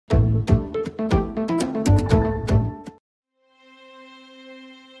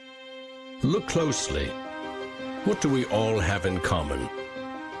Look closely. What do we all have in common?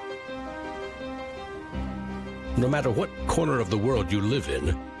 No matter what corner of the world you live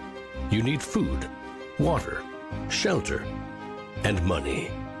in, you need food, water, shelter, and money.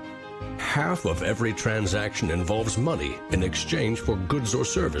 Half of every transaction involves money in exchange for goods or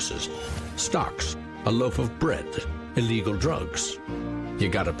services, stocks, a loaf of bread, illegal drugs. You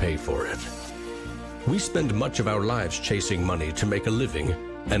gotta pay for it. We spend much of our lives chasing money to make a living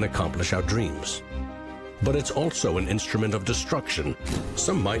and accomplish our dreams. But it's also an instrument of destruction.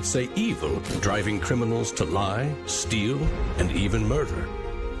 Some might say evil, driving criminals to lie, steal, and even murder.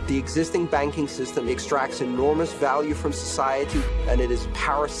 The existing banking system extracts enormous value from society, and it is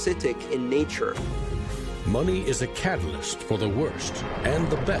parasitic in nature. Money is a catalyst for the worst and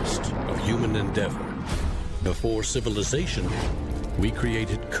the best of human endeavor. Before civilization, we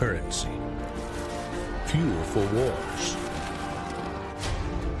created currency, fuel for wars,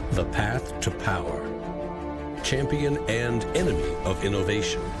 the path to power, champion and enemy of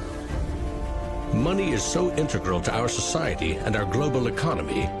innovation. Money is so integral to our society and our global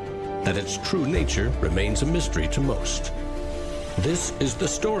economy that its true nature remains a mystery to most. This is the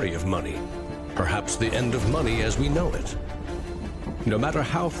story of money, perhaps the end of money as we know it. No matter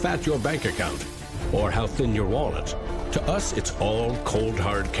how fat your bank account or how thin your wallet, to us it's all cold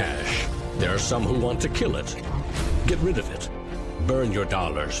hard cash. There are some who want to kill it. Get rid of it. Burn your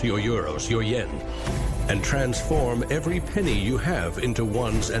dollars, your euros, your yen, and transform every penny you have into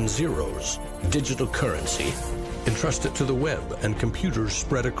ones and zeros, digital currency. Entrust it to the web and computers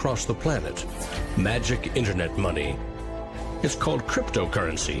spread across the planet. Magic internet money. It's called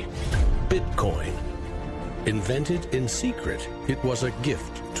cryptocurrency, Bitcoin. Invented in secret, it was a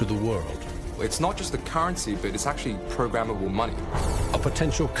gift to the world. It's not just a currency, but it's actually programmable money. A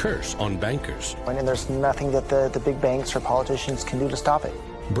potential curse on bankers. And there's nothing that the big banks or politicians can do to stop it.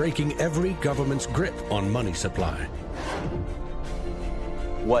 Breaking every government's grip on money supply.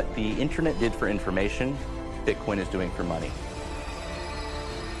 What the internet did for information, Bitcoin is doing for money.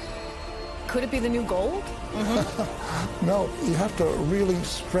 Could it be the new gold? No, you have to really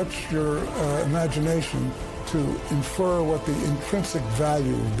stretch your imagination to infer what the intrinsic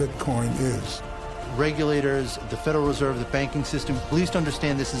value of Bitcoin is. Regulators, the Federal Reserve, the banking system, at least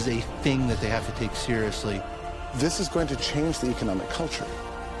understand this is a thing that they have to take seriously. This is going to change the economic culture.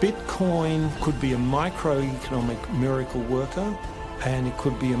 Bitcoin could be a microeconomic miracle worker, and it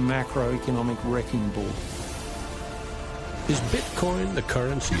could be a macroeconomic wrecking ball. Is Bitcoin the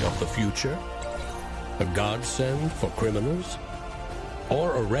currency of the future? A godsend for criminals?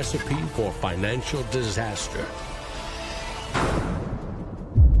 Or a recipe for financial disaster?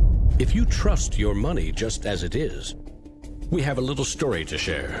 If you trust your money just as it is, we have a little story to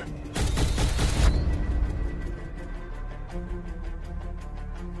share.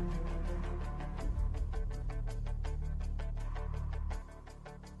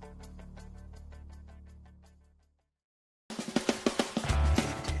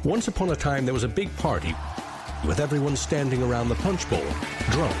 Once upon a time, there was a big party with everyone standing around the punch bowl,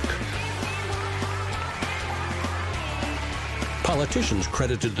 drunk. Politicians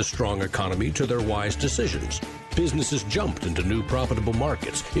credited the strong economy to their wise decisions. Businesses jumped into new profitable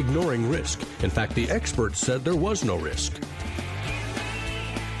markets, ignoring risk. In fact, the experts said there was no risk.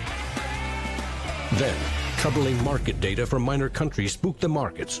 Then, troubling market data from minor countries spooked the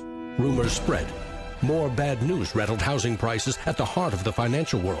markets. Rumors spread. More bad news rattled housing prices at the heart of the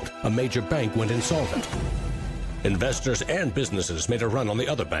financial world. A major bank went insolvent. Investors and businesses made a run on the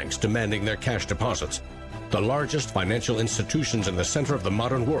other banks, demanding their cash deposits. The largest financial institutions in the center of the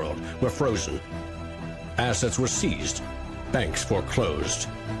modern world were frozen. Assets were seized. Banks foreclosed.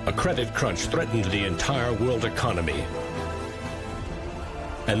 A credit crunch threatened the entire world economy.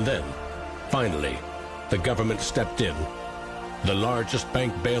 And then, finally, the government stepped in. The largest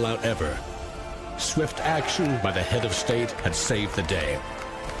bank bailout ever. Swift action by the head of state had saved the day.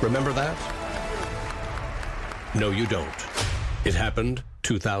 Remember that? No, you don't. It happened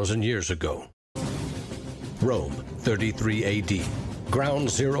 2,000 years ago. Rome, 33 AD. Ground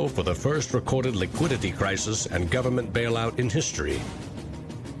zero for the first recorded liquidity crisis and government bailout in history.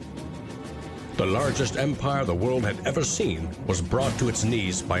 The largest empire the world had ever seen was brought to its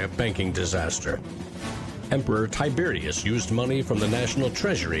knees by a banking disaster. Emperor Tiberius used money from the national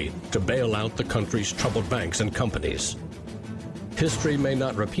treasury to bail out the country's troubled banks and companies. History may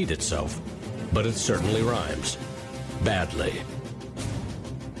not repeat itself, but it certainly rhymes. Badly.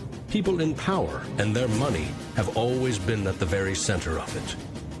 People in power and their money have always been at the very center of it.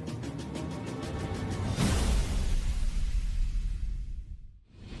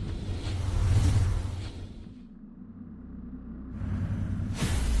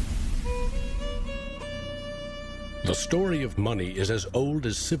 The story of money is as old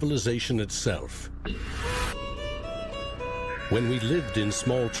as civilization itself. When we lived in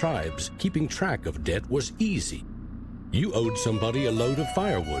small tribes, keeping track of debt was easy. You owed somebody a load of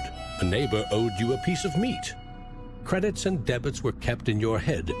firewood. A neighbor owed you a piece of meat. Credits and debits were kept in your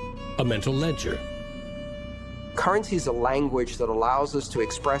head, a mental ledger. Currency is a language that allows us to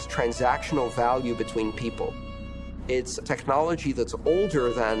express transactional value between people. It's technology that's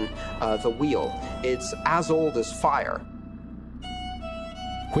older than the wheel. It's as old as fire.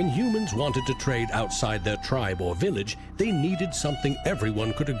 When humans wanted to trade outside their tribe or village, they needed something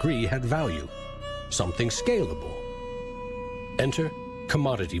everyone could agree had value, something scalable. Enter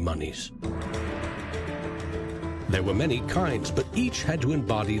commodity monies. There were many kinds, but each had to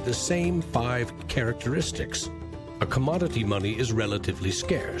embody the same 5 characteristics. A commodity money is relatively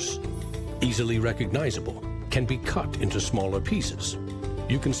scarce, easily recognizable, can be cut into smaller pieces.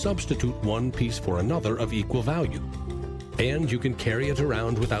 You can substitute one piece for another of equal value, and you can carry it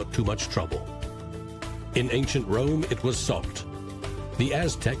around without too much trouble. In ancient Rome, it was salt. The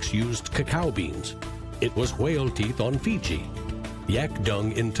Aztecs used cacao beans. It was whale teeth on Fiji, yak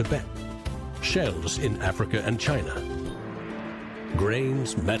dung in Tibet, shells in Africa and China.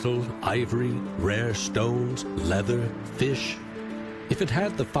 Grains, metal, ivory, rare stones, leather, fish. If it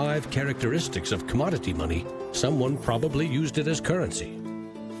had the 5 characteristics of commodity money, someone probably used it as currency.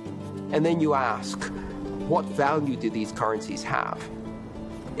 And then you ask, what value do these currencies have?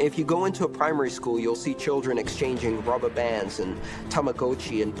 If you go into a primary school, you'll see children exchanging rubber bands and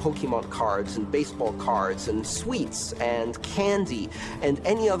Tamagotchi and Pokemon cards and baseball cards and sweets and candy and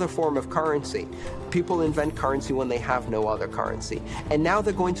any other form of currency. People invent currency when they have no other currency. And now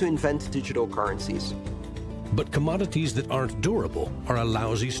they're going to invent digital currencies. But commodities that aren't durable are a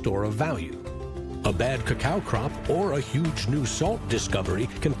lousy store of value. A bad cacao crop or a huge new salt discovery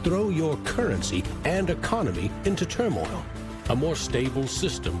can throw your currency and economy into turmoil. A more stable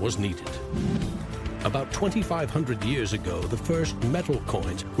system was needed. About 2,500 years ago, the first metal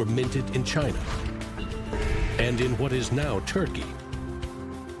coins were minted in China and in what is now Turkey.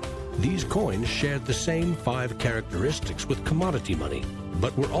 These coins shared the same 5 characteristics with commodity money,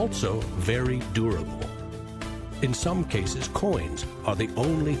 but were also very durable. In some cases, coins are the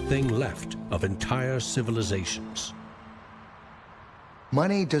only thing left of entire civilizations.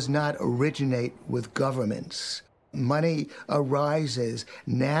 Money does not originate with governments. Money arises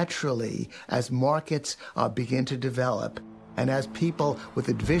naturally as markets begin to develop and as people with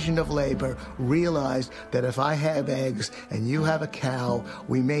a division of labor realize that if I have eggs and you have a cow,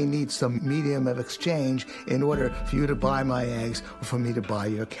 we may need some medium of exchange in order for you to buy my eggs or for me to buy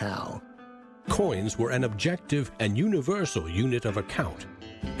your cow. Coins were an objective and universal unit of account,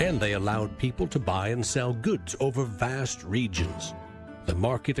 and they allowed people to buy and sell goods over vast regions. The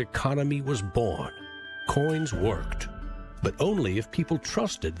market economy was born. Coins worked, but only if people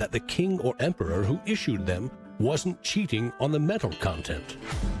trusted that the king or emperor who issued them wasn't cheating on the metal content.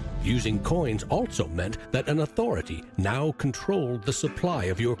 Using coins also meant that an authority now controlled the supply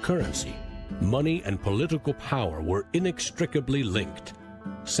of your currency. Money and political power were inextricably linked,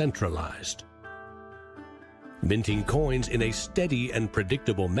 centralized. Minting coins in a steady and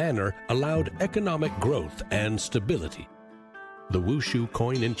predictable manner allowed economic growth and stability. The Wushu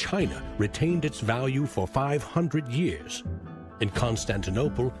coin in China retained its value for 500 years. In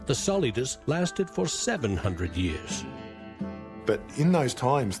Constantinople, the solidus lasted for 700 years. But in those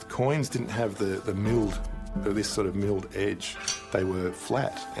times, the coins didn't have this sort of milled edge. They were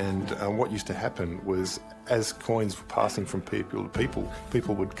flat, and what used to happen was, as coins were passing from people to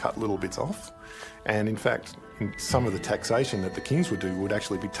people would cut little bits off. And in fact, some of the taxation that the kings would do would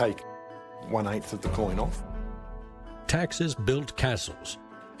actually be take 1/8 of the coin off. Taxes built castles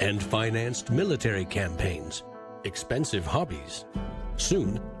and financed military campaigns, expensive hobbies.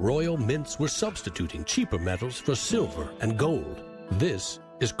 Soon, royal mints were substituting cheaper metals for silver and gold. This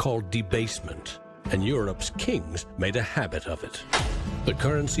is called debasement, and Europe's kings made a habit of it. The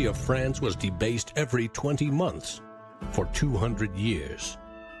currency of France was debased every 20 months for 200 years.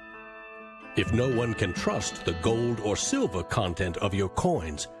 If no one can trust the gold or silver content of your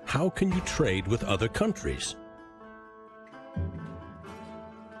coins, how can you trade with other countries?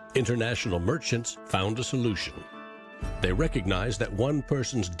 International merchants found a solution. They recognized that one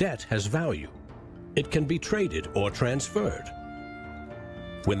person's debt has value. It can be traded or transferred.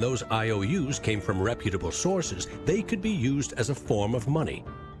 When those IOUs came from reputable sources, they could be used as a form of money,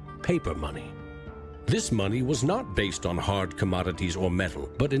 paper money. This money was not based on hard commodities or metal,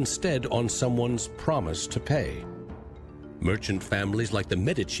 but instead on someone's promise to pay. Merchant families like the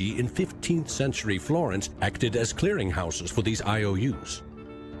Medici in 15th century Florence acted as clearinghouses for these IOUs.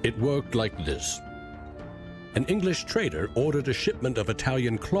 It worked like this. an English trader ordered a shipment of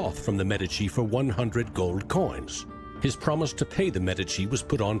Italian cloth from the Medici for 100 gold coins. His promise to pay the Medici was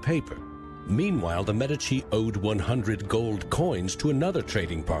put on paper. Meanwhile, the Medici owed 100 gold coins to another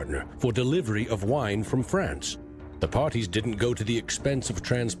trading partner for delivery of wine from France. The parties didn't go to the expense of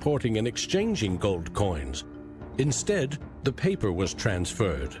transporting and exchanging gold coins. Instead, the paper was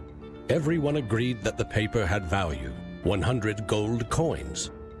transferred. Everyone agreed that the paper had value, 100 gold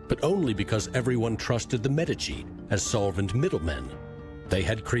coins, but only because everyone trusted the Medici as solvent middlemen. They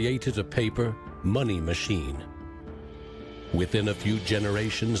had created a paper money machine. Within a few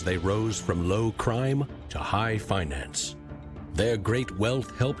generations, they rose from low crime to high finance. Their great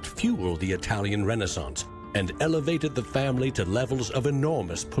wealth helped fuel the Italian Renaissance and elevated the family to levels of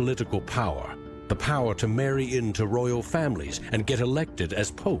enormous political power, the power to marry into royal families and get elected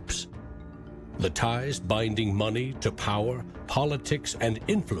as popes. The ties binding money to power, politics, and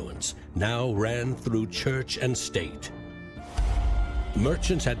influence now ran through church and state.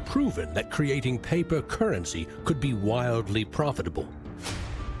 Merchants had proven that creating paper currency could be wildly profitable.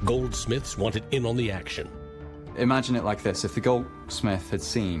 Goldsmiths wanted in on the action. Imagine it like this. If the goldsmith had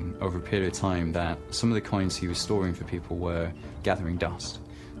seen over a period of time that some of the coins he was storing for people were gathering dust,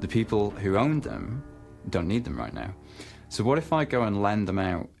 the people who owned them don't need them right now. So what if I go and lend them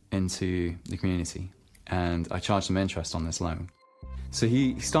out into the community and I charge them interest on this loan? So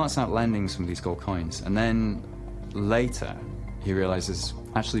he starts out lending some of these gold coins, and then later he realizes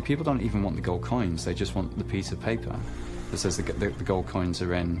actually people don't even want the gold coins, they just want the piece of paper that says the gold coins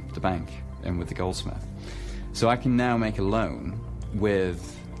are in the bank and with the goldsmith. So I can now make a loan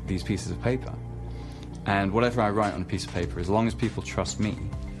with these pieces of paper, and whatever I write on a piece of paper, as long as people trust me,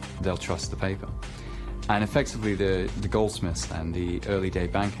 they'll trust the paper. And effectively the goldsmiths and the early day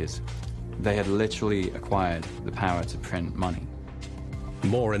bankers, they had literally acquired the power to print money.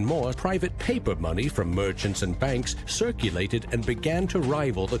 More and more private paper money from merchants and banks circulated and began to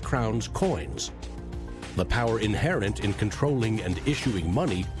rival the crown's coins. The power inherent in controlling and issuing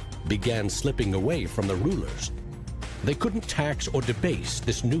money began slipping away from the rulers. They couldn't tax or debase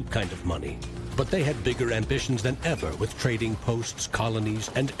this new kind of money, but they had bigger ambitions than ever with trading posts, colonies,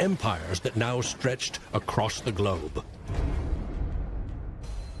 and empires that now stretched across the globe.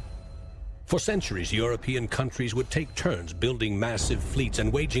 For centuries, European countries would take turns building massive fleets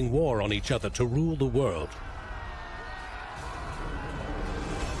and waging war on each other to rule the world.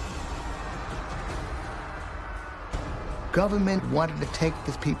 Government wanted to take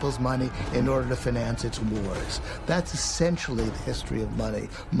the people's money in order to finance its wars. That's essentially the history of money.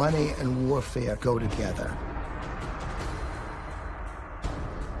 Money and warfare go together.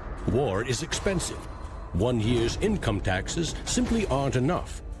 War is expensive. 1 year's income taxes simply aren't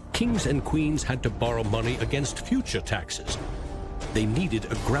enough. Kings and queens had to borrow money against future taxes. They needed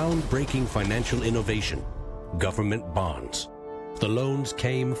a groundbreaking financial innovation: government bonds. The loans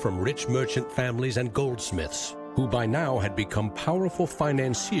came from rich merchant families and goldsmiths, who by now had become powerful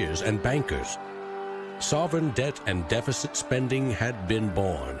financiers and bankers. Sovereign debt and deficit spending had been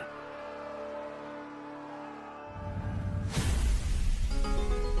born.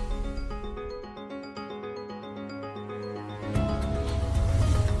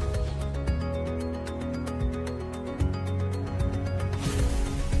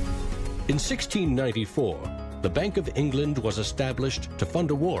 In 1694, the Bank of England was established to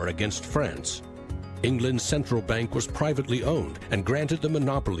fund a war against France. England's central bank was privately owned and granted the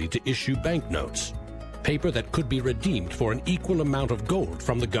monopoly to issue banknotes, paper that could be redeemed for an equal amount of gold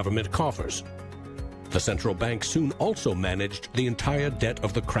from the government coffers. The central bank soon also managed the entire debt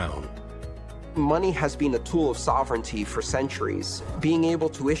of the crown. Money has been a tool of sovereignty for centuries. Being able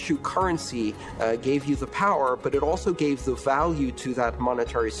to issue currency gave you the power, but it also gave the value to that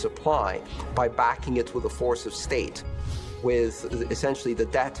monetary supply by backing it with a force of state, with essentially the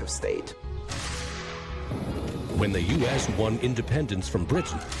debt of state. When the U.S. won independence from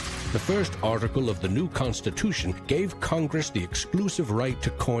Britain, the first article of the new Constitution gave Congress the exclusive right to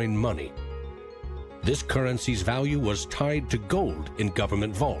coin money. This currency's value was tied to gold in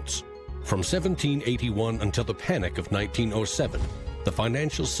government vaults. From 1781 until the Panic of 1907, the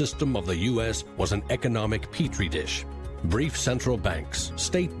financial system of the U.S. was an economic petri dish. Brief central banks,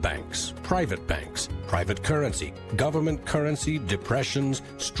 state banks, private currency, government currency, depressions,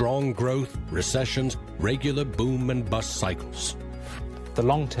 strong growth, recessions, regular boom and bust cycles. The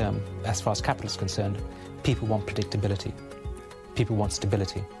long term, as far as capital is concerned, people want predictability. People want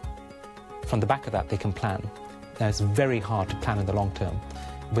stability. From the back of that, they can plan. Now, it's very hard to plan in the long term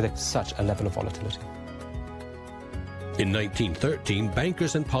with such a level of volatility. In 1913,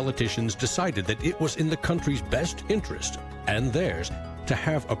 bankers and politicians decided that it was in the country's best interest, and theirs, to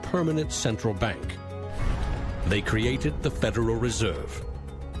have a permanent central bank. They created the Federal Reserve.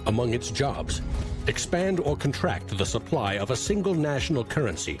 Among its jobs, expand or contract the supply of a single national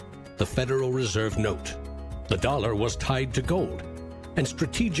currency, the Federal Reserve note. The dollar was tied to gold, and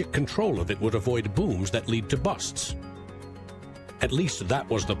strategic control of it would avoid booms that lead to busts. At least that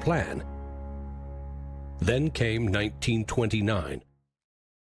was the plan. Then came 1929.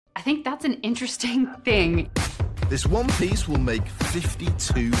 I think that's an interesting thing. This one piece will make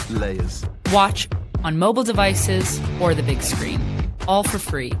 52 layers. Watch on mobile devices or the big screen. All for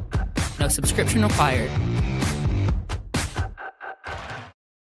free. No subscription required.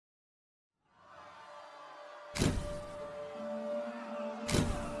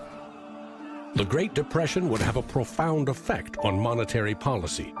 The Great Depression would have a profound effect on monetary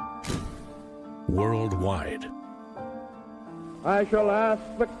policy worldwide. I shall ask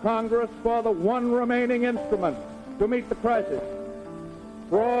the Congress for the one remaining instrument to meet the crisis: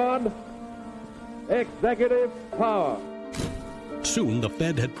 broad executive power. Soon, the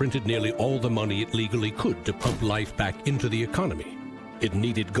Fed had printed nearly all the money it legally could to pump life back into the economy. It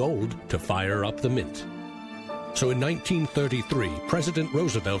needed gold to fire up the mint. So in 1933, President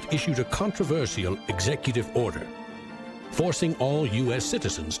Roosevelt issued a controversial executive order, forcing all U.S.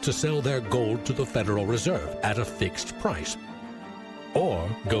 citizens to sell their gold to the Federal Reserve at a fixed price, or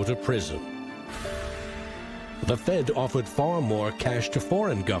go to prison. The Fed offered far more cash to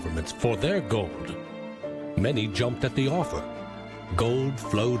foreign governments for their gold. Many jumped at the offer. Gold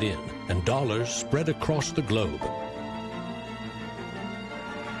flowed in, and dollars spread across the globe.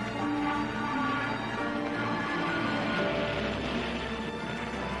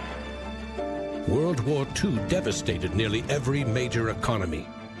 World War II devastated nearly every major economy,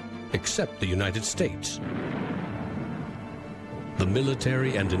 except the United States. The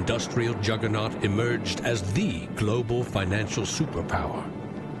military and industrial juggernaut emerged as the global financial superpower.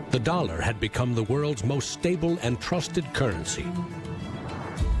 The dollar had become the world's most stable and trusted currency.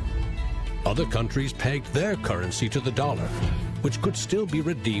 Other countries pegged their currency to the dollar, which could still be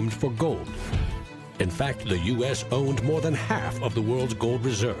redeemed for gold. In fact, the U.S. owned more than half of the world's gold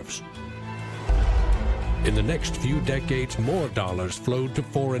reserves. In the next few decades, more dollars flowed to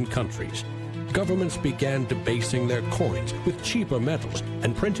foreign countries. Governments began debasing their coins with cheaper metals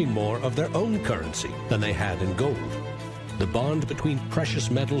and printing more of their own currency than they had in gold. The bond between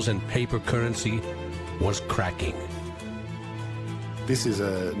precious metals and paper currency was cracking. This is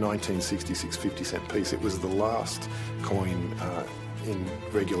a 1966 50-cent piece. It was the last coin in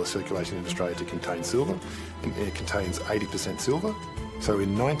regular circulation in Australia to contain silver, and it contains 80% silver. So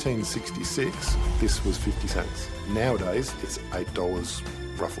in 1966, this was 50 cents. Nowadays, it's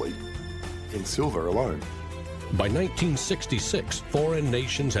 $8 roughly in silver alone. By 1966, foreign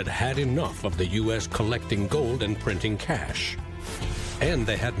nations had had enough of the U.S. collecting gold and printing cash. And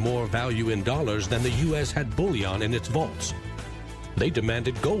they had more value in dollars than the U.S. had bullion in its vaults. They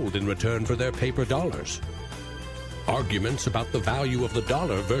demanded gold in return for their paper dollars. Arguments about the value of the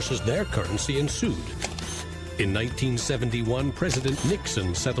dollar versus their currency ensued. In 1971, President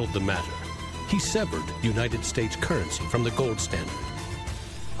Nixon settled the matter. He severed United States currency from the gold standard.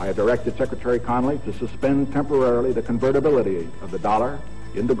 I have directed Secretary Connally to suspend temporarily the convertibility of the dollar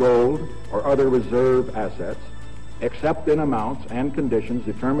into gold or other reserve assets, except in amounts and conditions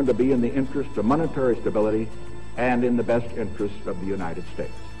determined to be in the interest of monetary stability and in the best interest of the United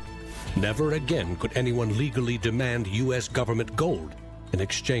States. Never again could anyone legally demand U.S. government gold in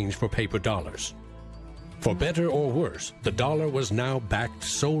exchange for paper dollars. For better or worse, the dollar was now backed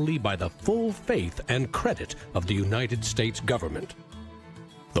solely by the full faith and credit of the United States government.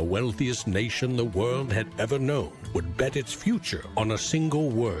 The wealthiest nation the world had ever known would bet its future on a single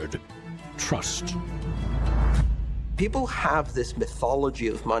word: trust. People have this mythology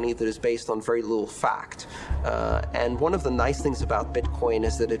of money that is based on very little fact. And one of the nice things about Bitcoin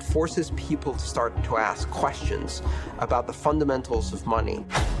is that it forces people to start to ask questions about the fundamentals of money.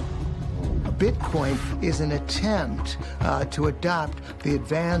 Bitcoin is an attempt to adopt the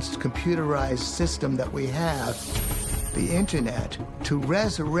advanced computerized system that we have, the internet, to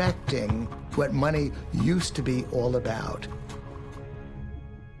resurrecting what money used to be all about.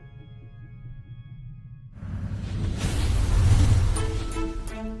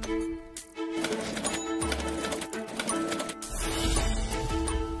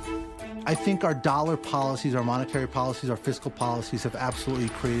 I think our dollar policies, our monetary policies, our fiscal policies have absolutely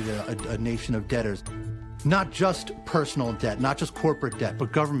created a nation of debtors. Not just personal debt, not just corporate debt,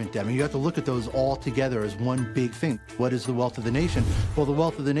 but government debt. I mean, you have to look at those all together as one big thing. What is the wealth of the nation? Well, the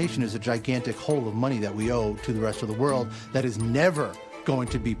wealth of the nation is a gigantic hole of money that we owe to the rest of the world that is never going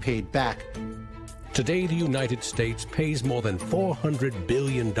to be paid back. Today, the United States pays more than $400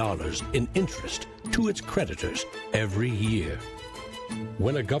 billion in interest to its creditors every year.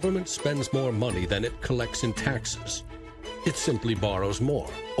 When a government spends more money than it collects in taxes, it simply borrows more,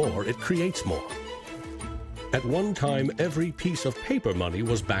 or it creates more. At one time, every piece of paper money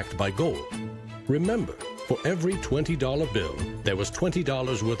was backed by gold. Remember, for every $20 bill, there was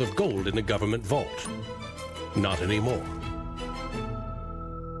 $20 worth of gold in a government vault. Not anymore.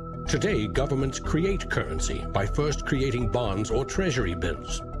 Today, governments create currency by first creating bonds or treasury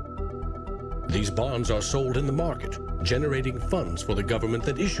bills. These bonds are sold in the market, generating funds for the government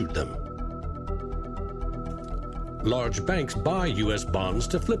that issued them. Large banks buy U.S. bonds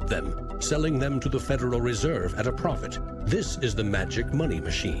to flip them, selling them to the Federal Reserve at a profit. This is the magic money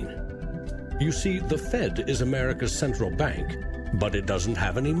machine. You see, the Fed is America's central bank, but it doesn't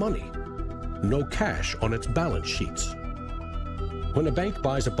have any money. No cash on its balance sheets. When a bank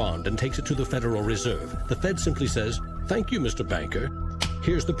buys a bond and takes it to the Federal Reserve, the Fed simply says, "Thank you, Mr. Banker.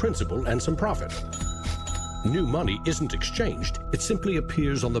 Here's the principal and some profit." New money isn't exchanged. It simply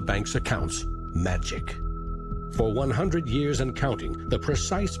appears on the bank's accounts. Magic. For 100 years and counting, the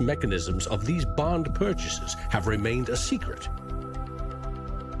precise mechanisms of these bond purchases have remained a secret.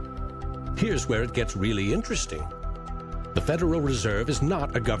 Here's where it gets really interesting. The Federal Reserve is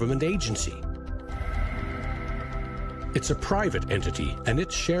not a government agency. It's a private entity, and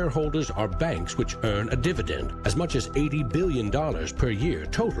its shareholders are banks which earn a dividend. As much as $80 billion per year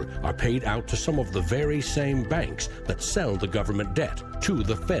total are paid out to some of the very same banks that sell the government debt to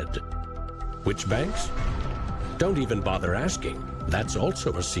the Fed. Which banks? Don't even bother asking. That's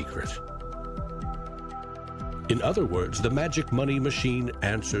also a secret. In other words, the magic money machine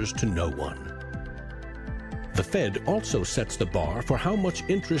answers to no one. The Fed also sets the bar for how much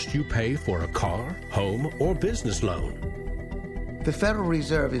interest you pay for a car, home, or business loan. The Federal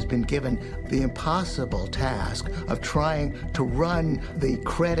Reserve has been given the impossible task of trying to run the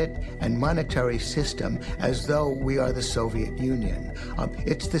credit and monetary system as though we are the Soviet Union.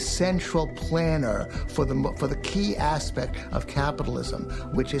 It's the central planner for the key aspect of capitalism,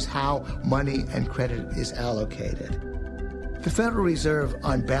 which is how money and credit is allocated. The Federal Reserve,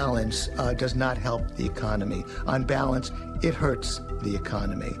 on balance, does not help the economy. On balance, it hurts the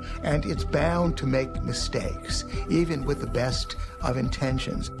economy. And it's bound to make mistakes, even with the best of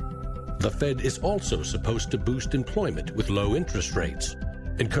intentions. The Fed is also supposed to boost employment with low interest rates,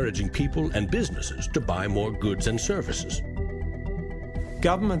 encouraging people and businesses to buy more goods and services.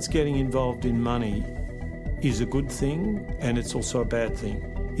 Governments getting involved in money is a good thing, and it's also a bad thing.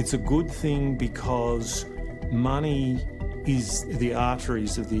 It's a good thing because money is the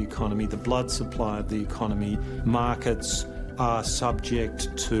arteries of the economy, the blood supply of the economy. Markets are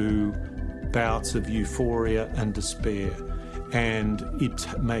subject to bouts of euphoria and despair, and it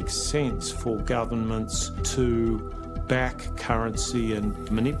makes sense for governments to back currency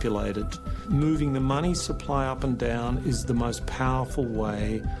and manipulate it. Moving the money supply up and down is the most powerful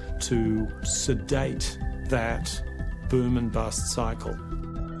way to sedate that boom and bust cycle.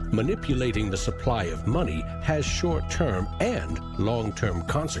 Manipulating the supply of money has short-term and long-term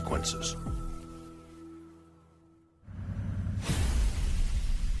consequences.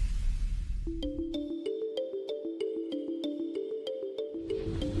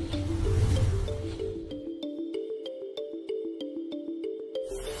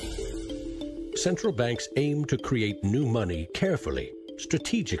 Central banks aim to create new money carefully,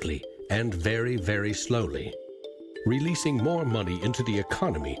 strategically, and very, very slowly. Releasing more money into the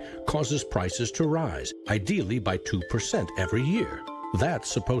economy causes prices to rise, ideally by 2% every year.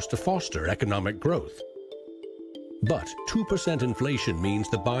 That's supposed to foster economic growth. But 2% inflation means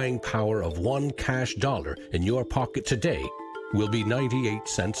the buying power of one cash dollar in your pocket today will be 98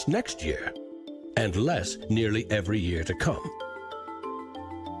 cents next year, and less nearly every year to come.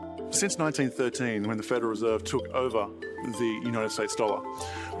 Since 1913, when the Federal Reserve took over the United States dollar,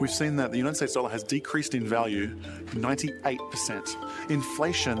 we've seen that the United States dollar has decreased in value 98%.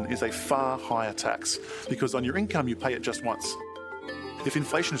 Inflation is a far higher tax because on your income you pay it just once. If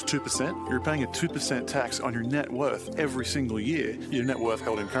inflation is 2%, you're paying a 2% tax on your net worth every single year, your net worth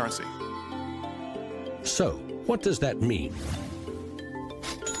held in currency. So, what does that mean?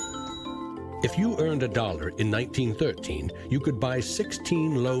 If you earned $1 in 1913, you could buy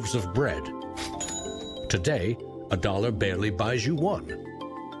 16 loaves of bread. Today, $1 barely buys you one.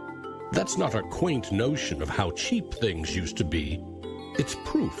 That's not a quaint notion of how cheap things used to be. It's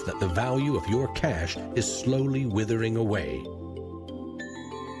proof that the value of your cash is slowly withering away.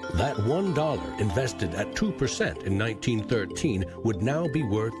 That $1 invested at 2% in 1913 would now be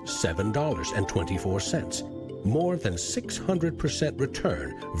worth $7.24. more than 600%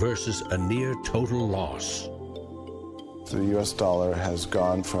 return versus a near total loss. The U.S. dollar has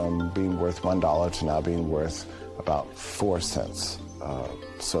gone from being worth $1 to now being worth about 4 cents.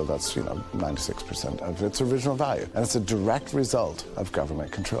 So that's, 96% of its original value. And it's a direct result of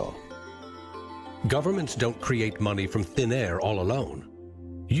government control. Governments don't create money from thin air all alone.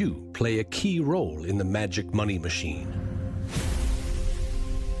 You play a key role in the magic money machine.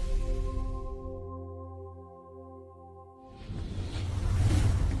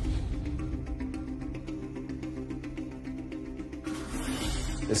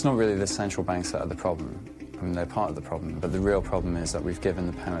 It's not really the central banks that are the problem. I mean, they're part of the problem, but the real problem is that we've given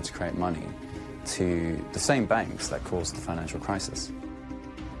the power to create money to the same banks that caused the financial crisis.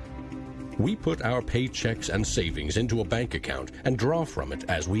 We put our paychecks and savings into a bank account and draw from it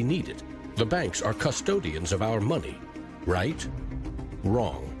as we need it. The banks are custodians of our money. Right?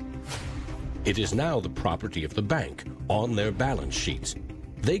 Wrong. It is now the property of the bank on their balance sheets.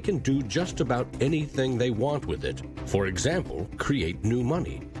 They can do just about anything they want with it. For example, create new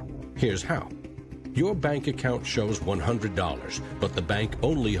money. Here's how. Your bank account shows $100, but the bank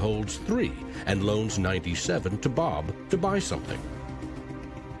only holds $3 and loans $97 to Bob to buy something.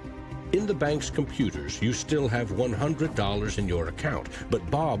 In the bank's computers, you still have $100 in your account, but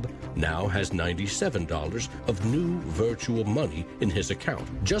Bob now has $97 of new virtual money in his account.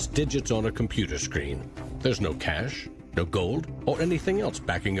 Just digits on a computer screen. There's no cash, no gold, or anything else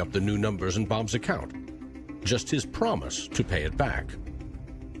backing up the new numbers in Bob's account. Just his promise to pay it back.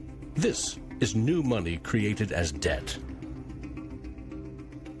 This is new money created as debt.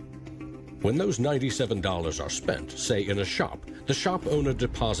 When those $97 are spent, say in a shop, the shop owner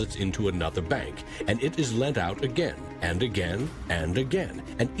deposits into another bank, and it is lent out again, and again, and again.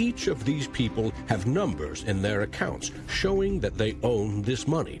 And each of these people have numbers in their accounts showing that they own this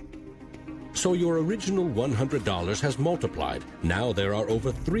money. So your original $100 has multiplied. Now there are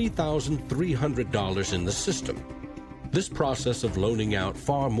over $3,300 in the system. This process of loaning out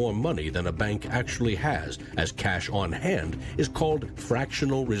far more money than a bank actually has as cash on hand is called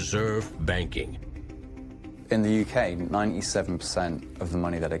fractional reserve banking. In the UK, 97% of the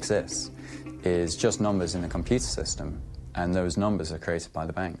money that exists is just numbers in a computer system, and those numbers are created by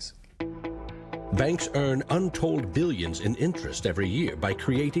the banks. Banks earn untold billions in interest every year by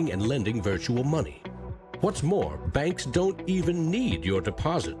creating and lending virtual money. What's more, banks don't even need your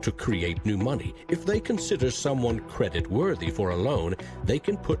deposit to create new money. If they consider someone credit-worthy for a loan, they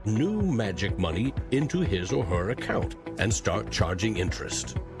can put new magic money into his or her account and start charging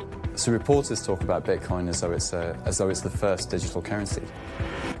interest. So reporters talk about Bitcoin as though it's the first digital currency.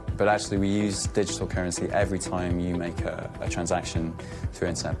 But actually we use digital currency every time you make a transaction through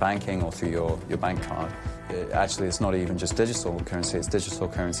internet banking or through your bank card. Actually, it's not even just digital currency, it's digital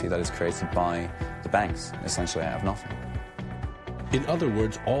currency that is created by the banks, essentially out of nothing. In other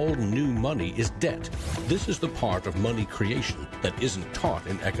words, all new money is debt. This is the part of money creation that isn't taught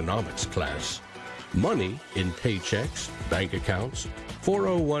in economics class. Money in paychecks, bank accounts,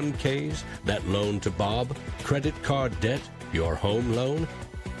 401ks, that loan to Bob, credit card debt, your home loan,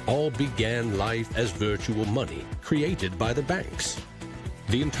 all began life as virtual money created by the banks.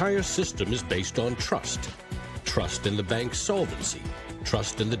 The entire system is based on trust. Trust in the bank's solvency.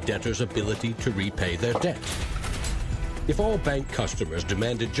 Trust in the debtor's ability to repay their debt. If all bank customers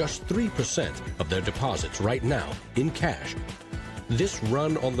demanded just 3% of their deposits right now in cash, this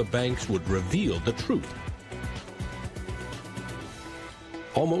run on the banks would reveal the truth.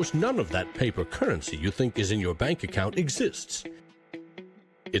 Almost none of that paper currency you think is in your bank account exists.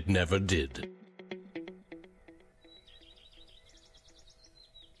 It never did.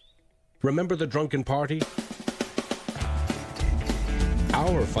 Remember the drunken party?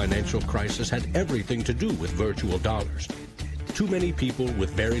 Our financial crisis had everything to do with virtual dollars. Too many people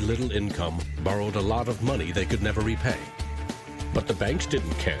with very little income borrowed a lot of money they could never repay. But the banks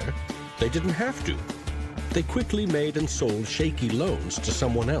didn't care. They didn't have to. They quickly made and sold shaky loans to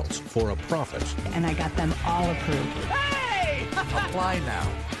someone else for a profit. And I got them all approved. Hey! Apply now.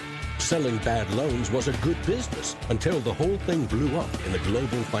 Selling bad loans was a good business until the whole thing blew up in the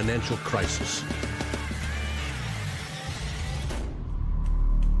global financial crisis.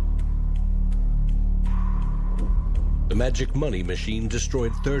 The magic money machine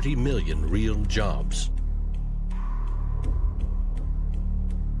destroyed 30 million real jobs.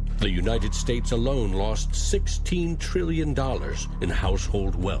 The United States alone lost $16 trillion in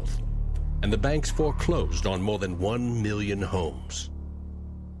household wealth, and the banks foreclosed on more than 1 million homes.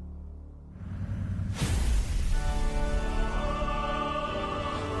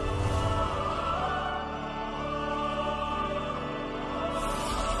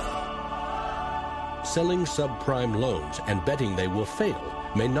 selling subprime loans and betting they will fail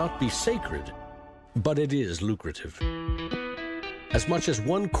may not be sacred, but it is lucrative. As much as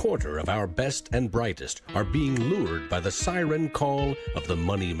 1/4 of our best and brightest are being lured by the siren call of the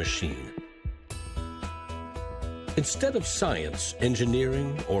money machine. Instead of science,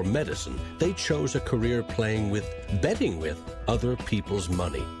 engineering, or medicine, they chose a career betting with other people's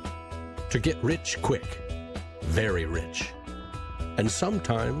money. To get rich quick, very rich. And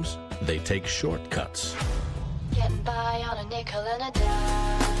sometimes they take shortcuts. Getting by on a nickel and a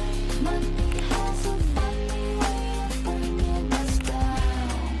dime. Money has a funny way of bringing us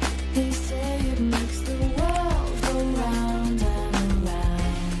down. They say it makes the world go round and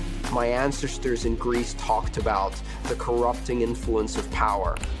around. My ancestors in Greece talked about the corrupting influence of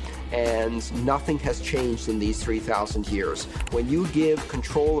power. And nothing has changed in these 3,000 years. When you give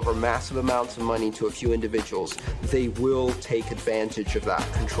control over massive amounts of money to a few individuals, they will take advantage of that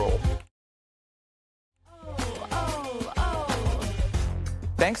control.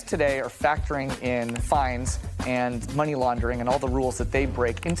 Banks today are factoring in fines and money laundering and all the rules that they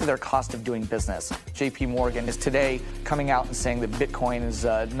break into their cost of doing business. JP Morgan is today coming out and saying that Bitcoin is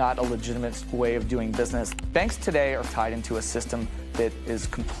not a legitimate way of doing business. Banks today are tied into a system that is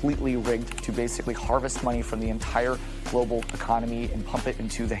completely rigged to basically harvest money from the entire global economy and pump it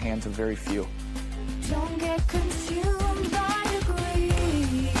into the hands of very few. Don't get consumed by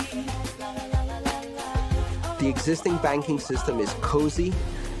greed. The existing banking system is cozy,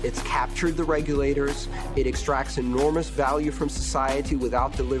 it's captured the regulators, it extracts enormous value from society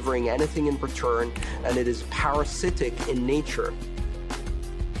without delivering anything in return, and it is parasitic in nature.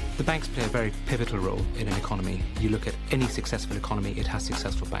 The banks play a very pivotal role in an economy. You look at any successful economy, it has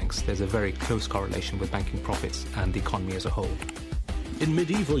successful banks. There's a very close correlation with banking profits and the economy as a whole. In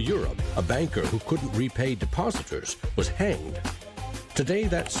medieval Europe, a banker who couldn't repay depositors was hanged. Today,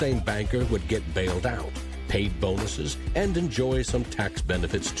 that same banker would get bailed out, paid bonuses, and enjoy some tax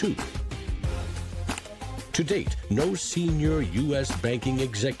benefits too. To date, no senior U.S. banking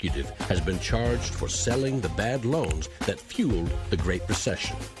executive has been charged for selling the bad loans that fueled the Great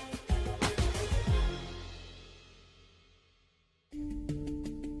Recession.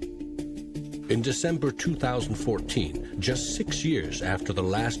 In December 2014, just 6 years after the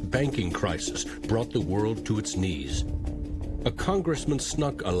last banking crisis brought the world to its knees, a congressman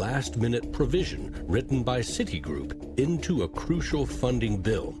snuck a last-minute provision written by Citigroup into a crucial funding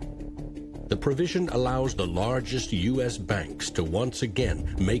bill. The provision allows the largest U.S. banks to once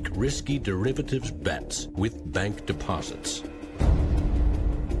again make risky derivatives bets with bank deposits.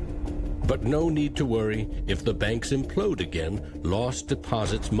 But no need to worry. If the banks implode again, lost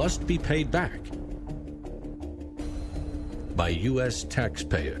deposits must be paid back by U.S.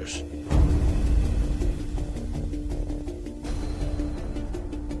 taxpayers.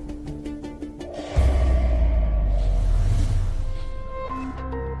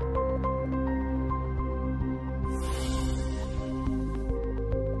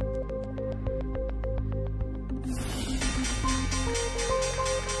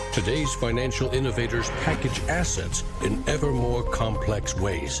 Today's financial innovators package assets in ever more complex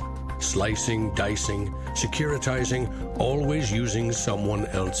ways. Slicing, dicing, securitizing, always using someone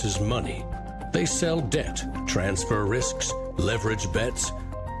else's money. They sell debt, transfer risks, leverage bets.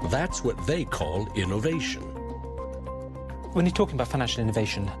 That's what they call innovation. When you're talking about financial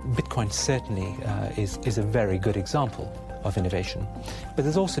innovation, Bitcoin certainly is a very good example of innovation. But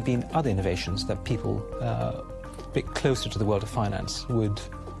there's also been other innovations that people a bit closer to the world of finance would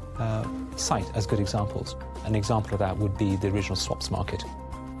cite as good examples. An example of that would be the original swaps market.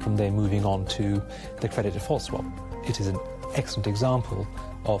 From there moving on to the credit default swap. It is an excellent example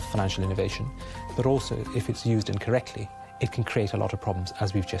of financial innovation, but also if it's used incorrectly, it can create a lot of problems,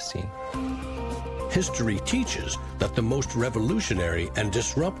 as we've just seen. History teaches that the most revolutionary and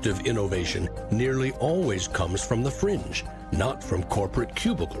disruptive innovation nearly always comes from the fringe, not from corporate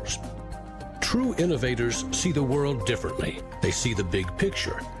cubicles. True innovators see the world differently. They see the big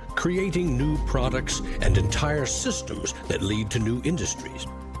picture, creating new products and entire systems that lead to new industries.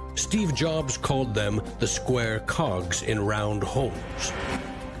 Steve Jobs called them the square cogs in round holes.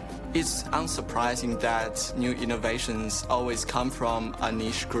 It's unsurprising that new innovations always come from a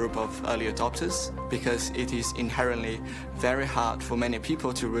niche group of early adopters, because it is inherently very hard for many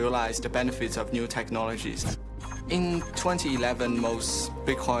people to realize the benefits of new technologies. In 2011, most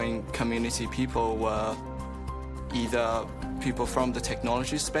Bitcoin community people were either people from the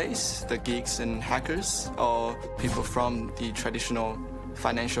technology space, the geeks and hackers, or people from the traditional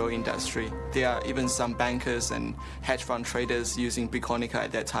financial industry. There are even some bankers and hedge fund traders using Bitcoinica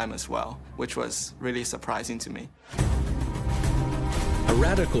at that time as well, which was really surprising to me. A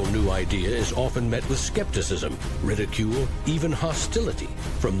radical new idea is often met with skepticism, ridicule, even hostility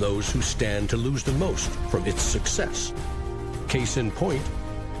from those who stand to lose the most from its success. Case in point,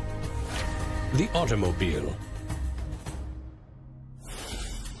 the automobile.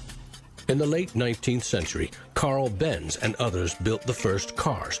 In the late 19th century, Carl Benz and others built the first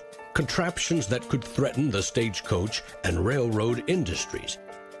cars, contraptions that could threaten the stagecoach and railroad industries.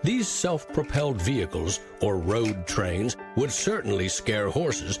 These self-propelled vehicles, or road trains, would certainly scare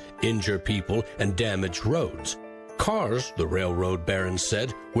horses, injure people, and damage roads. Cars, the railroad barons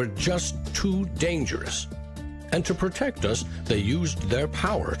said, were just too dangerous. And to protect us, they used their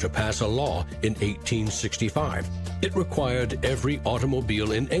power to pass a law in 1865. It required every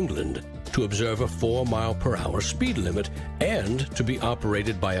automobile in England to observe a 4-mile-per-hour speed limit and to be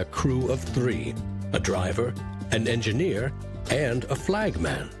operated by a crew of 3, a driver, an engineer, and a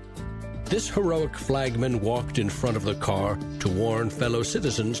flagman. This heroic flagman walked in front of the car to warn fellow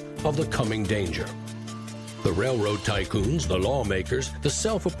citizens of the coming danger. The railroad tycoons, the lawmakers, the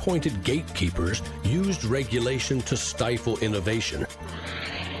self-appointed gatekeepers used regulation to stifle innovation.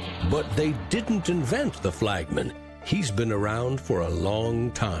 But they didn't invent the flagman. He's been around for a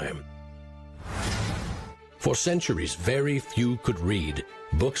long time. For centuries, very few could read.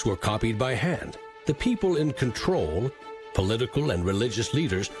 Books were copied by hand. The people in control, political and religious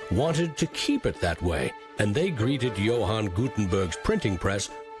leaders, wanted to keep it that way, and they greeted Johann Gutenberg's printing press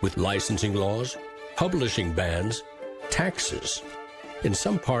with licensing laws, publishing bans, taxes. In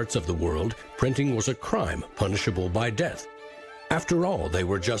some parts of the world, printing was a crime punishable by death. After all, they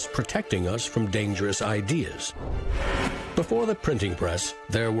were just protecting us from dangerous ideas. Before the printing press,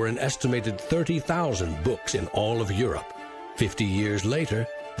 there were an estimated 30,000 books in all of Europe. 50 years later,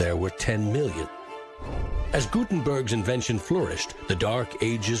 there were 10 million. As Gutenberg's invention flourished, the Dark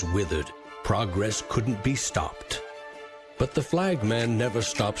Ages withered. Progress couldn't be stopped. But the flagman never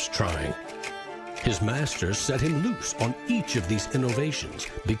stops trying. His masters set him loose on each of these innovations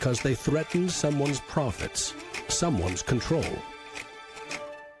because they threatened someone's profits, someone's control.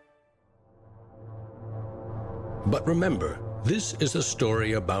 But remember, this is a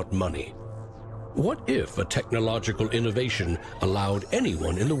story about money. What if a technological innovation allowed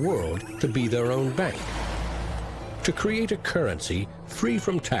anyone in the world to be their own bank? To create a currency free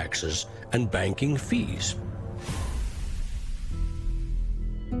from taxes and banking fees?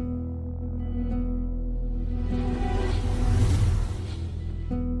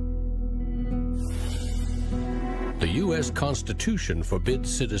 The U.S. Constitution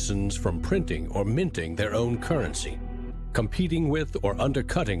forbids citizens from printing or minting their own currency, competing with or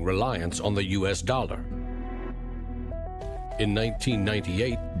undercutting reliance on the U.S. dollar. In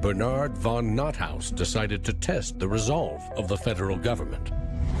 1998, Bernard von Nothaus decided to test the resolve of the federal government.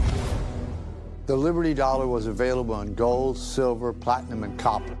 The Liberty Dollar was available in gold, silver, platinum, and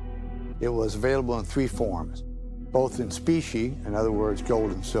copper. It was available in 3 forms, both in specie, in other words,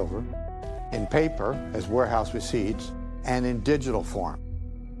 gold and silver, in paper, as warehouse receipts, and in digital form.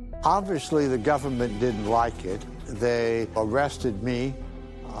 Obviously, the government didn't like it. They arrested me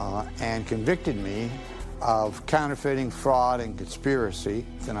and convicted me of counterfeiting, fraud, and conspiracy,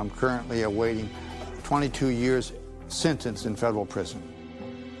 and I'm currently awaiting 22 years sentence in federal prison.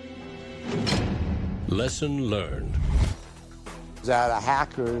 Lesson learned. At a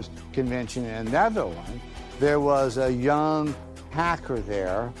hackers convention in the Netherlands, there was a young hacker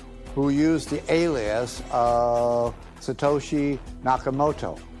there who used the alias of Satoshi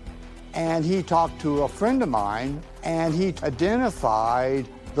Nakamoto. And he talked to a friend of mine, and he identified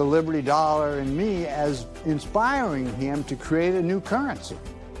the Liberty Dollar and me as inspiring him to create a new currency.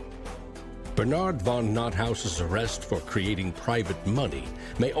 Bernard von Nothaus's arrest for creating private money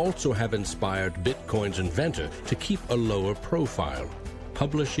may also have inspired Bitcoin's inventor to keep a lower profile,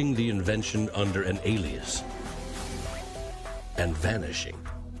 publishing the invention under an alias and vanishing.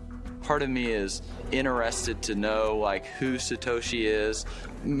 Part of me is interested to know like who Satoshi is.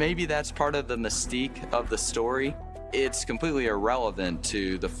 Maybe that's part of the mystique of the story. It's completely irrelevant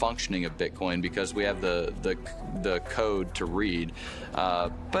to the functioning of Bitcoin because we have the code to read,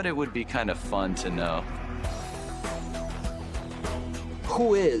 but it would be kind of fun to know.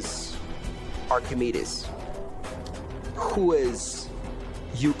 Who is Archimedes? Who is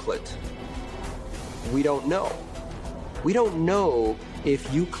Euclid? We don't know. We don't know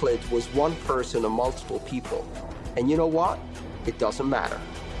if Euclid was one person or multiple people. And you know what? It doesn't matter.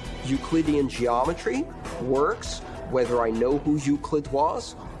 Euclidean geometry works whether I know who Euclid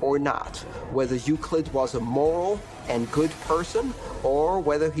was or not, whether Euclid was a moral and good person or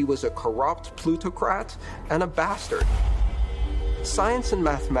whether he was a corrupt plutocrat and a bastard. Science and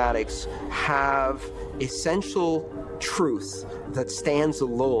mathematics have essential truth that stands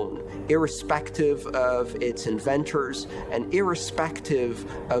alone, irrespective of its inventors and irrespective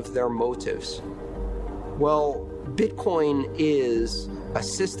of their motives? Well, Bitcoin is a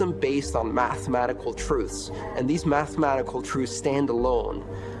system based on mathematical truths, and these mathematical truths stand alone.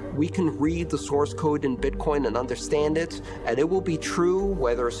 We can read the source code in Bitcoin and understand it, and it will be true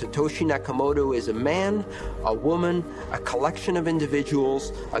whether Satoshi Nakamoto is a man, a woman, a collection of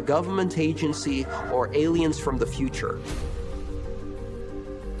individuals, a government agency, or aliens from the future.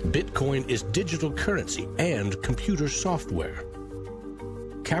 Bitcoin is digital currency and computer software.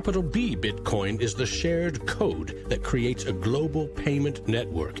 Capital B Bitcoin is the shared code that creates a global payment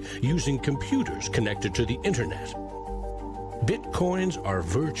network using computers connected to the internet. Bitcoins are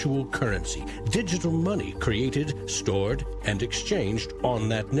virtual currency, digital money created, stored, and exchanged on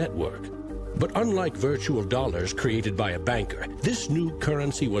that network. But unlike virtual dollars created by a banker, this new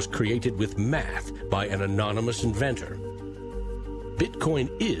currency was created with math by an anonymous inventor. Bitcoin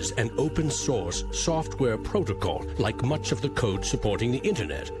is an open-source software protocol, like much of the code supporting the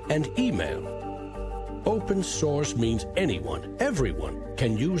internet and email. Open source means anyone, everyone,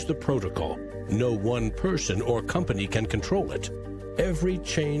 can use the protocol. No one person or company can control it. Every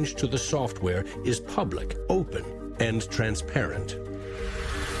change to the software is public, open, and transparent.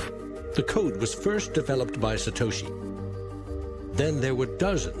 The code was first developed by Satoshi. Then there were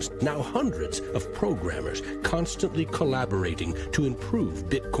dozens, now hundreds, of programmers constantly collaborating to improve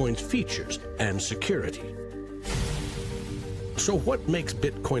Bitcoin's features and security. So what makes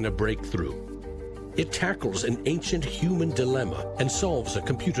Bitcoin a breakthrough? It tackles an ancient human dilemma and solves a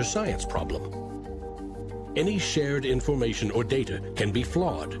computer science problem. Any shared information or data can be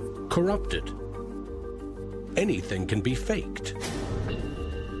flawed, corrupted. Anything can be faked.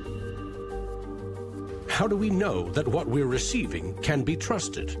 How do we know that what we're receiving can be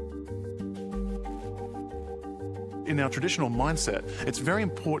trusted? In our traditional mindset, it's very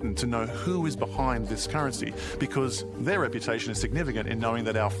important to know who is behind this currency because their reputation is significant in knowing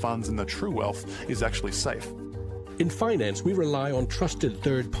that our funds and the true wealth is actually safe. In finance, we rely on trusted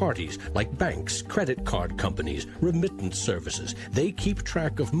third parties like banks, credit card companies, remittance services. They keep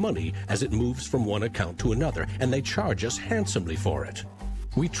track of money as it moves from one account to another, and they charge us handsomely for it.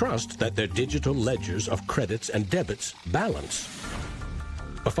 We trust that their digital ledgers of credits and debits balance.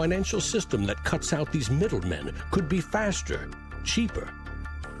 A financial system that cuts out these middlemen could be faster, cheaper,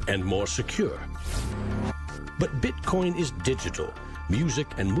 and more secure. But Bitcoin is digital. Music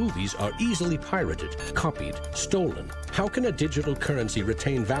and movies are easily pirated, copied, stolen. How can a digital currency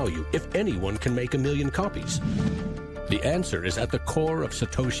retain value if anyone can make 1 million copies? The answer is at the core of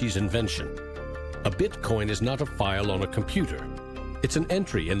Satoshi's invention. A Bitcoin is not a file on a computer. It's an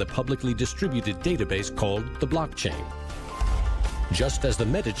entry in the publicly distributed database called the blockchain. Just as the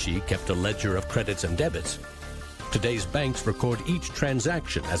Medici kept a ledger of credits and debits, today's banks record each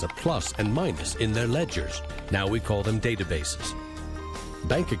transaction as a plus and minus in their ledgers. Now we call them databases.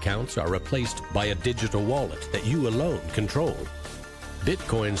 Bank accounts are replaced by a digital wallet that you alone control.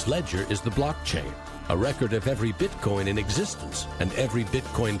 Bitcoin's ledger is the blockchain, a record of every Bitcoin in existence and every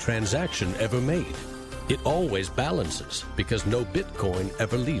Bitcoin transaction ever made. It always balances because no Bitcoin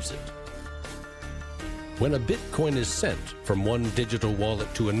ever leaves it. When a Bitcoin is sent from one digital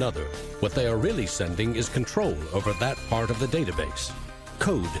wallet to another, what they are really sending is control over that part of the database.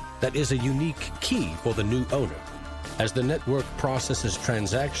 Code that is a unique key for the new owner. As the network processes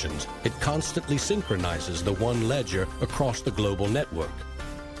transactions, it constantly synchronizes the one ledger across the global network.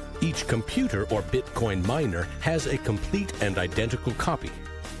 Each computer or Bitcoin miner has a complete and identical copy.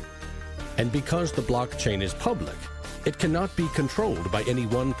 And because the blockchain is public, it cannot be controlled by any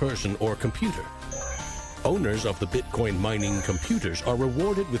one person or computer. Owners of the Bitcoin mining computers are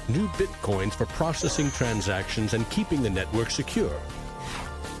rewarded with new Bitcoins for processing transactions and keeping the network secure.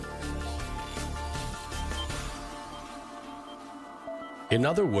 In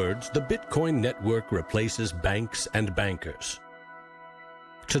other words, the Bitcoin network replaces banks and bankers.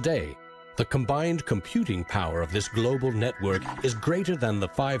 Today, the combined computing power of this global network is greater than the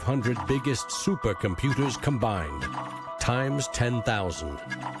 500 biggest supercomputers combined, times 10,000.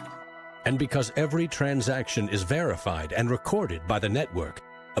 And because every transaction is verified and recorded by the network,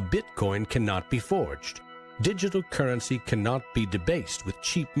 a Bitcoin cannot be forged. Digital currency cannot be debased with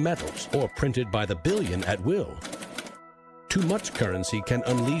cheap metals or printed by the billion at will. Too much currency can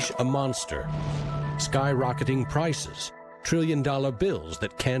unleash a monster, skyrocketing prices, trillion-dollar bills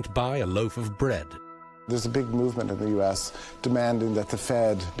that can't buy a loaf of bread. There's a big movement in the U.S. demanding that the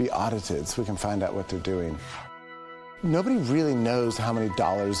Fed be audited so we can find out what they're doing. Nobody really knows how many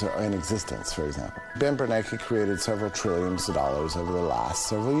dollars are in existence, for example. Ben Bernanke created several trillions of dollars over the last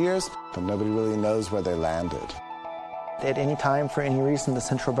several years, but nobody really knows where they landed. At any time, for any reason, the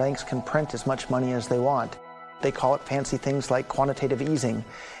central banks can print as much money as they want. They call it fancy things like quantitative easing.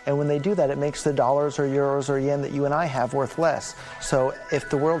 And when they do that, it makes the dollars or euros or yen that you and I have worth less. So if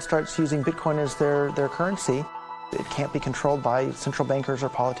the world starts using Bitcoin as their currency, it can't be controlled by central bankers or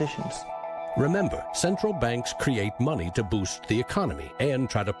politicians. Remember, central banks create money to boost the economy and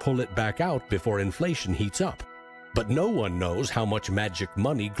try to pull it back out before inflation heats up. But no one knows how much magic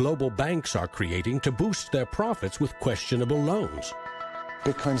money global banks are creating to boost their profits with questionable loans.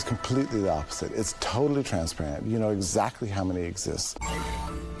 Bitcoin is completely the opposite. It's totally transparent. You know exactly how many exist.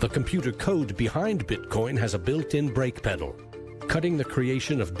 The computer code behind Bitcoin has a built-in brake pedal, cutting the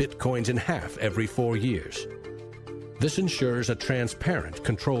creation of Bitcoins in half every 4 years. This ensures a transparent,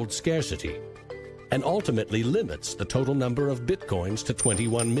 controlled scarcity and ultimately limits the total number of Bitcoins to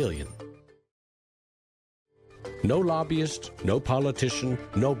 21 million. No lobbyist, no politician,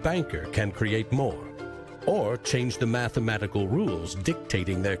 no banker can create more or change the mathematical rules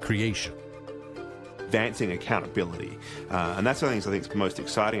dictating their creation. Advancing accountability. And that's one of the things I think is most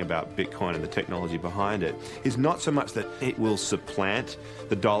exciting about Bitcoin and the technology behind it, is not so much that it will supplant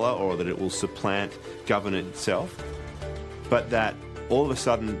the dollar or that it will supplant government itself, but that all of a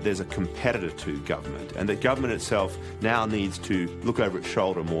sudden there's a competitor to government, and that government itself now needs to look over its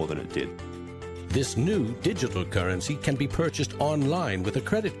shoulder more than it did. This new digital currency can be purchased online with a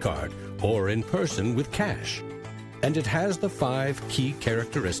credit card or in person with cash. And it has the 5 key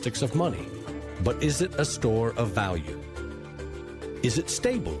characteristics of money. But is it a store of value? Is it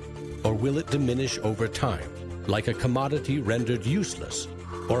stable, or will it diminish over time, like a commodity rendered useless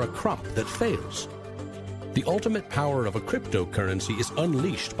or a crop that fails? The ultimate power of a cryptocurrency is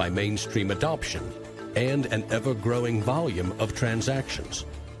unleashed by mainstream adoption and an ever-growing volume of transactions.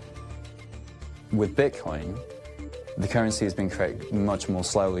 With Bitcoin, the currency has been created much more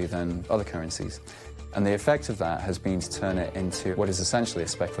slowly than other currencies. And the effect of that has been to turn it into what is essentially a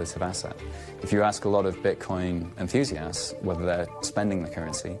speculative asset. If you ask a lot of Bitcoin enthusiasts whether they're spending the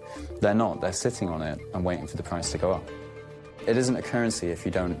currency, they're not. They're sitting on it and waiting for the price to go up. It isn't a currency if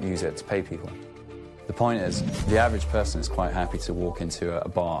you don't use it to pay people. The point is, the average person is quite happy to walk into a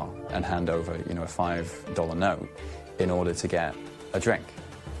bar and hand over, a $5 note in order to get a drink.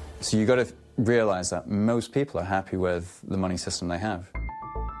 So you've got to realize that most people are happy with the money system they have.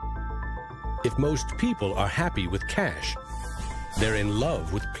 If most people are happy with cash, they're in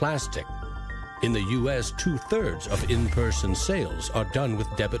love with plastic. In the US, 2/3 of in-person sales are done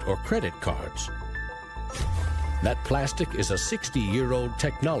with debit or credit cards. That plastic is a 60-year-old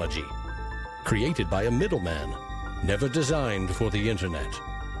technology, created by a middleman, never designed for the internet.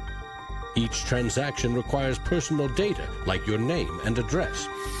 Each transaction requires personal data, like your name and address.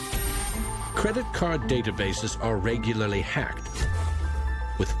 Credit card databases are regularly hacked,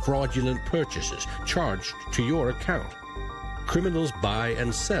 with fraudulent purchases charged to your account. Criminals buy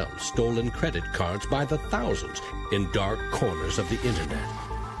and sell stolen credit cards by the thousands in dark corners of the internet.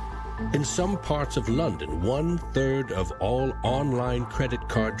 In some parts of London, 1/3 of all online credit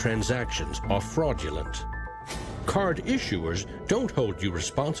card transactions are fraudulent. Card issuers don't hold you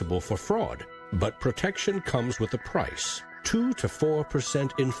responsible for fraud, but protection comes with a price. 2 to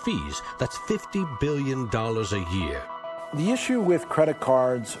 4% in fees. That's $50 billion a year. The issue with credit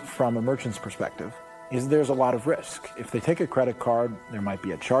cards from a merchant's perspective is there's a lot of risk. If they take a credit card, there might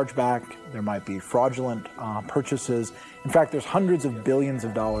be a chargeback, there might be fraudulent purchases. In fact, there's hundreds of billions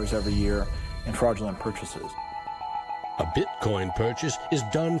of dollars every year in fraudulent purchases. A Bitcoin purchase is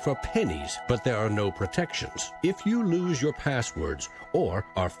done for pennies, but there are no protections. If you lose your passwords or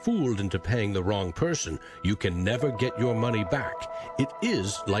are fooled into paying the wrong person, you can never get your money back. It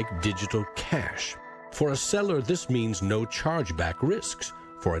is like digital cash. For a seller, this means no chargeback risks.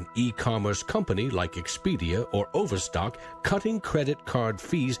 For an e-commerce company like Expedia or Overstock, cutting credit card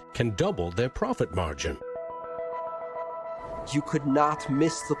fees can double their profit margin. You could not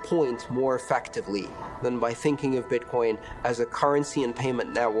miss the point more effectively than by thinking of Bitcoin as a currency and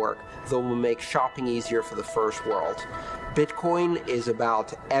payment network that will make shopping easier for the first world. Bitcoin is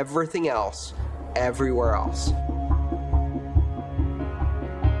about everything else, everywhere else.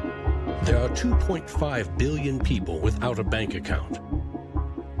 There are 2.5 billion people without a bank account.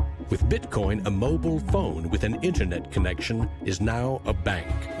 With Bitcoin, a mobile phone with an internet connection is now a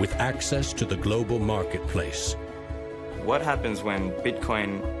bank with access to the global marketplace. What happens when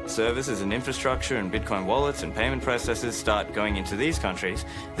Bitcoin services and infrastructure and Bitcoin wallets and payment processors start going into these countries?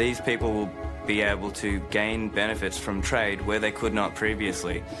 These people will be able to gain benefits from trade where they could not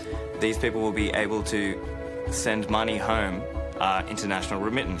previously. These people will be able to send money home, international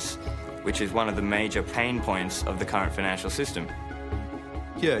remittance, which is one of the major pain points of the current financial system.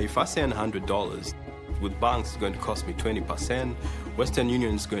 Yeah, if I send $100, with banks, it's going to cost me 20%. Western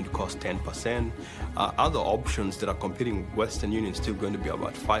Union is going to cost 10%. Other options that are competing with Western Union is still going to be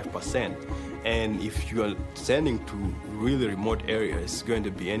about 5%. And if you are sending to really remote areas, it's going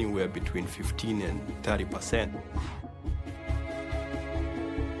to be anywhere between 15 and 30%.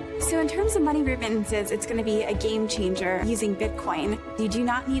 So in terms of money remittances, it's going to be a game changer using Bitcoin. You do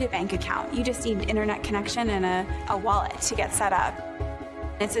not need a bank account. You just need an internet connection and a wallet to get set up.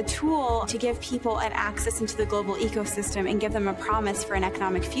 It's a tool to give people an access into the global ecosystem and give them a promise for an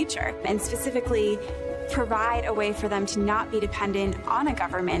economic future, and specifically provide a way for them to not be dependent on a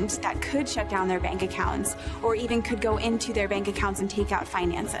government that could shut down their bank accounts or even could go into their bank accounts and take out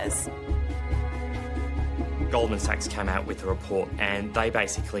finances. Goldman Sachs came out with a report and they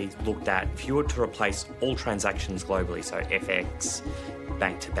basically looked at if you were to replace all transactions globally, so FX,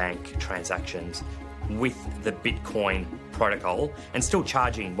 bank-to-bank transactions, with the Bitcoin protocol, and still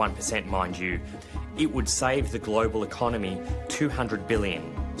charging 1%, mind you, it would save the global economy $200 billion,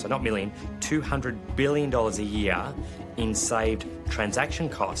 so not million, $200 billion a year in saved transaction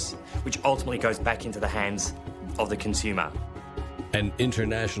costs, which ultimately goes back into the hands of the consumer. An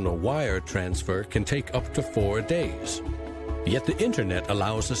international wire transfer can take up to 4 days. Yet the internet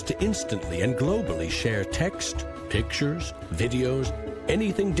allows us to instantly and globally share text, pictures, videos,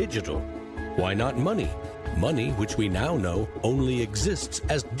 anything digital. Why not money? Money which we now know only exists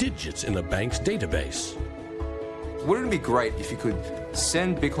as digits in a bank's database. Wouldn't it be great if you could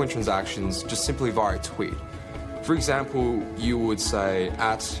send Bitcoin transactions just simply via a tweet? For example, you would say,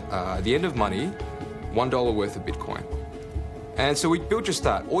 at the end of money, $1 worth of Bitcoin. And so we built just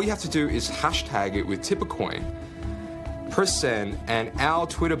that. All you have to do is hashtag it with Tippercoin, press send, and our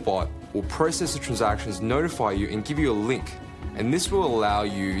Twitter bot will process the transactions, notify you, and give you a link. And this will allow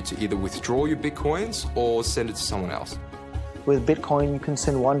you to either withdraw your Bitcoins or send it to someone else. With Bitcoin, you can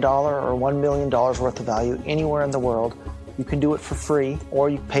send $1 or $1 million worth of value anywhere in the world. You can do it for free, or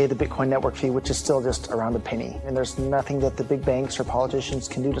you pay the Bitcoin network fee, which is still just around a penny. And there's nothing that the big banks or politicians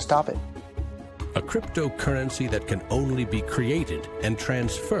can do to stop it. A cryptocurrency that can only be created and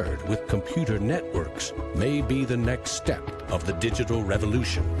transferred with computer networks may be the next step of the digital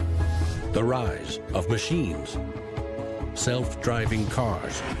revolution. The rise of machines, self-driving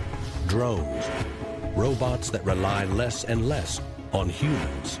cars, drones, robots that rely less and less on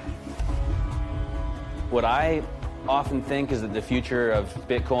humans. What I often think is that the future of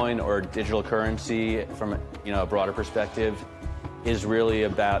Bitcoin or digital currency from a broader perspective is really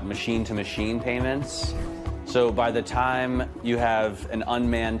about machine-to-machine payments. So by the time you have an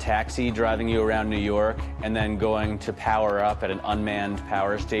unmanned taxi driving you around New York and then going to power up at an unmanned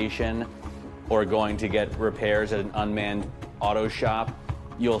power station or going to get repairs at an unmanned auto shop,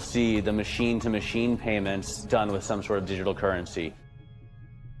 you'll see the machine-to-machine payments done with some sort of digital currency.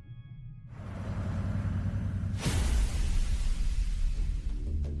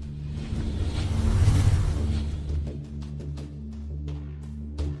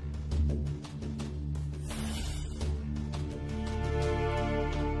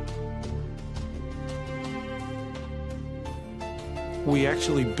 We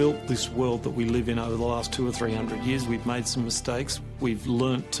actually built this world that we live in over the last 200 or 300 years. We've made some mistakes. We've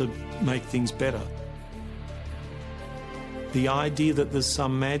learnt to make things better. The idea that there's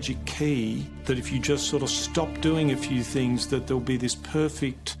some magic key, that if you just sort of stop doing a few things, that there'll be this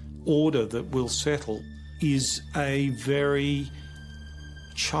perfect order that will settle, is a very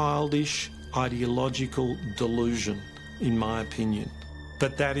childish, ideological delusion, in my opinion.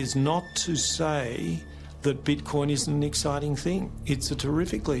 But that is not to say that Bitcoin isn't an exciting thing. It's a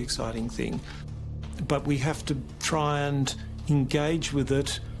terrifically exciting thing. But we have to try and engage with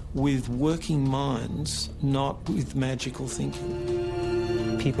it with working minds, not with magical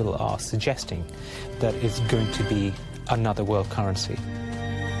thinking. People are suggesting that it's going to be another world currency,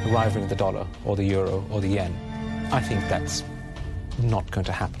 rivaling the dollar or the euro or the yen. I think that's not going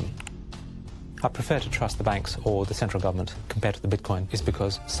to happen. I prefer to trust the banks or the central government compared to the Bitcoin is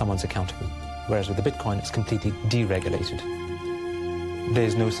because someone's accountable. Whereas with the Bitcoin, it's completely deregulated.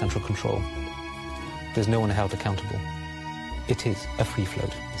 There's no central control. There's no one held accountable. It is a free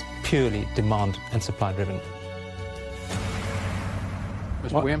float. It's purely demand and supply driven.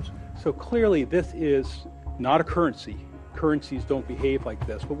 Mr. Williams? So clearly this is not a currency. Currencies don't behave like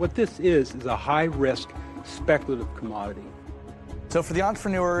this. But what this is a high-risk speculative commodity. So for the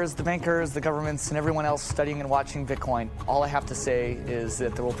entrepreneurs, the bankers, the governments, and everyone else studying and watching Bitcoin, all I have to say is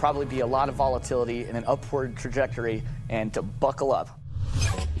that there will probably be a lot of volatility and an upward trajectory, and to buckle up.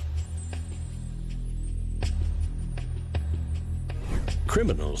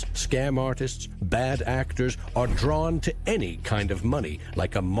 Criminals, scam artists, bad actors are drawn to any kind of money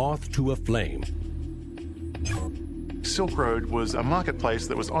like a moth to a flame. Silk Road was a marketplace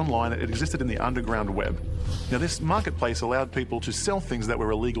that was online. It existed in the underground web. Now, this marketplace allowed people to sell things that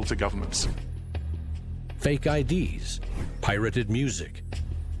were illegal to governments. Fake IDs, pirated music,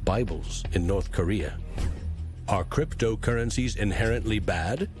 Bibles in North Korea. Are cryptocurrencies inherently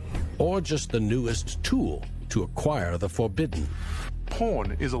bad, or just the newest tool to acquire the forbidden?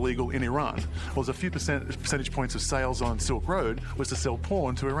 Porn is illegal in Iran. Well, there's a few percentage points of sales on Silk Road was to sell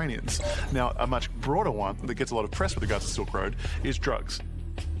porn to Iranians. Now, a much broader one that gets a lot of press with regards to Silk Road is drugs.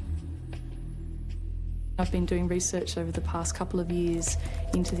 I've been doing research over the past couple of years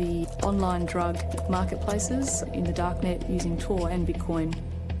into the online drug marketplaces in the darknet using Tor and Bitcoin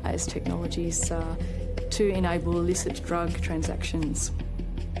as technologies to enable illicit drug transactions.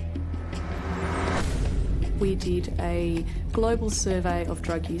 We did a global survey of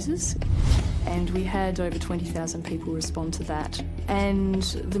drug users, and we had over 20,000 people respond to that. And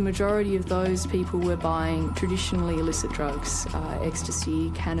the majority of those people were buying traditionally illicit drugs, ecstasy,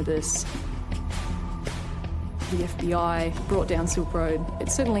 cannabis. The FBI brought down Silk Road.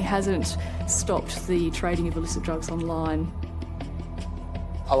 It certainly hasn't stopped the trading of illicit drugs online.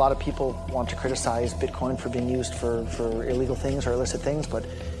 A lot of people want to criticize Bitcoin for being used for illegal things or illicit things, but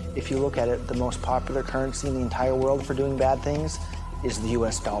if you look at it, the most popular currency in the entire world for doing bad things is the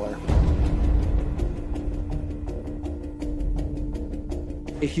US dollar.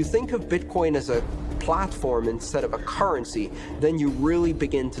 If you think of Bitcoin as a platform instead of a currency, then you really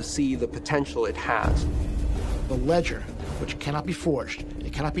begin to see the potential it has. The ledger, which cannot be forged,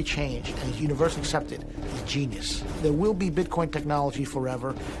 it cannot be changed, and is universally accepted, is genius. There will be Bitcoin technology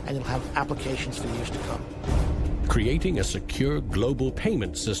forever, and it'll have applications for years to come. Creating a secure global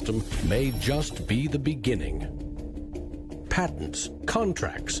payment system may just be the beginning. Patents,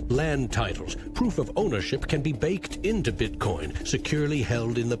 contracts, land titles, proof of ownership can be baked into Bitcoin, securely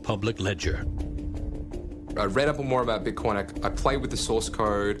held in the public ledger. I read up more about Bitcoin, I played with the source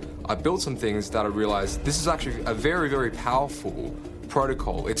code, I built some things that I realized this is actually a very, very powerful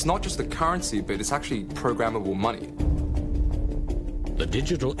protocol. It's not just a currency, but it's actually programmable money. The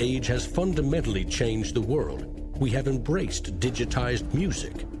digital age has fundamentally changed the world. We have embraced digitized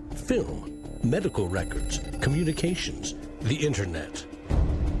music, film, medical records, communications, the internet.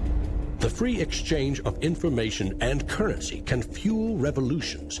 The free exchange of information and currency can fuel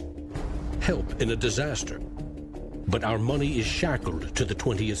revolutions, help in a disaster. But our money is shackled to the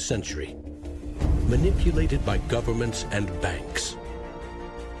 20th century, manipulated by governments and banks.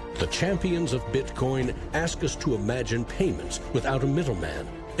 The champions of Bitcoin ask us to imagine payments without a middleman,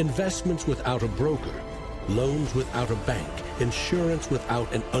 investments without a broker, loans without a bank, insurance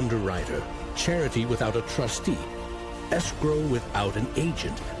without an underwriter, charity without a trustee, escrow without an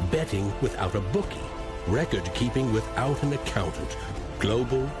agent, betting without a bookie, record-keeping without an accountant,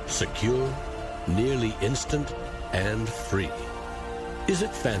 global, secure, nearly instant, and free. Is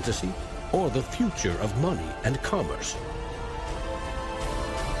it fantasy or the future of money and commerce?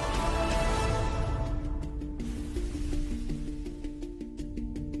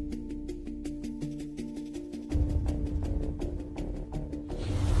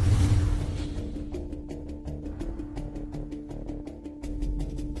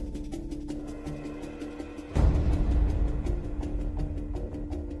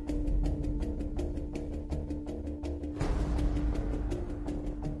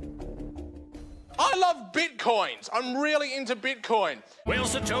 I love Bitcoins. I'm really into Bitcoin. Well,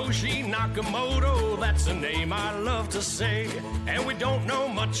 Satoshi Nakamoto, that's a name I love to say. And we don't know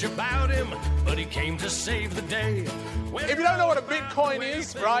much about him, but he came to save the day. If you don't know what a Bitcoin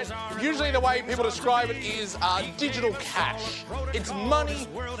is, right, usually the way people describe it is digital cash. It's money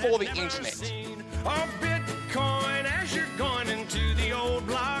for the internet. Oh, Bitcoin, as you're going into the old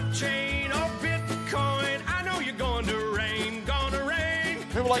blockchain. Oh, Bitcoin, I know you're going to rain, gonna rain.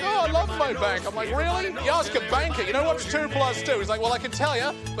 People are like, oh, I love my bank. I'm like, really? You ask a banker, you know what's 2 + 2? He's like, well, I can tell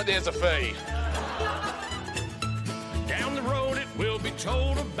you, but there's a fee. Down the road it will be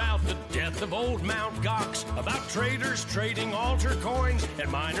told about the death of old Mt. Gox, about traders trading altar coins and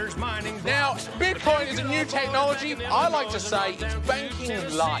miners mining blocks. Now, Bitcoin is a new technology. I like to say it's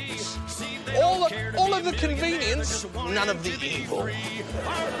banking light. All of the convenience, none of the evil.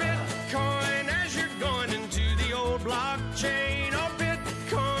 Bitcoin, as you're going into the old blockchain. Oh,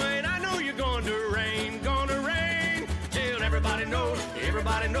 Bitcoin, I know you're going to rain, till everybody knows,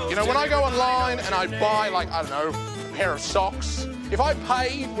 You know, when I go online and I buy, like, I don't know, a pair of socks, if I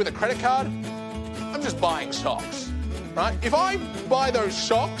pay with a credit card, I'm just buying socks, right? If I buy those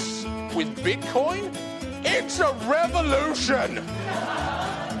socks with Bitcoin, it's a revolution.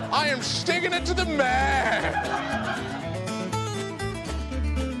 I am sticking it to the man.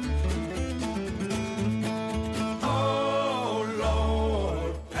 Oh,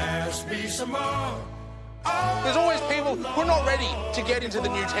 some more. There's always people who are not ready to get into the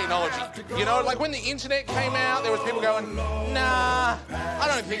new technology. You know, like when the internet came out, there was people going, nah, I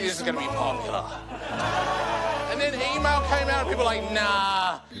don't think this is going to be popular. And then email came out and people were like,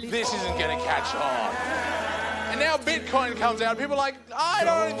 nah, this isn't going to catch on. And now Bitcoin comes out and people are like, I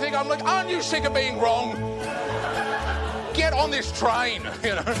don't think, I'm like, aren't you sick of being wrong? Get on this train,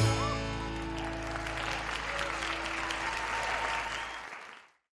 you know?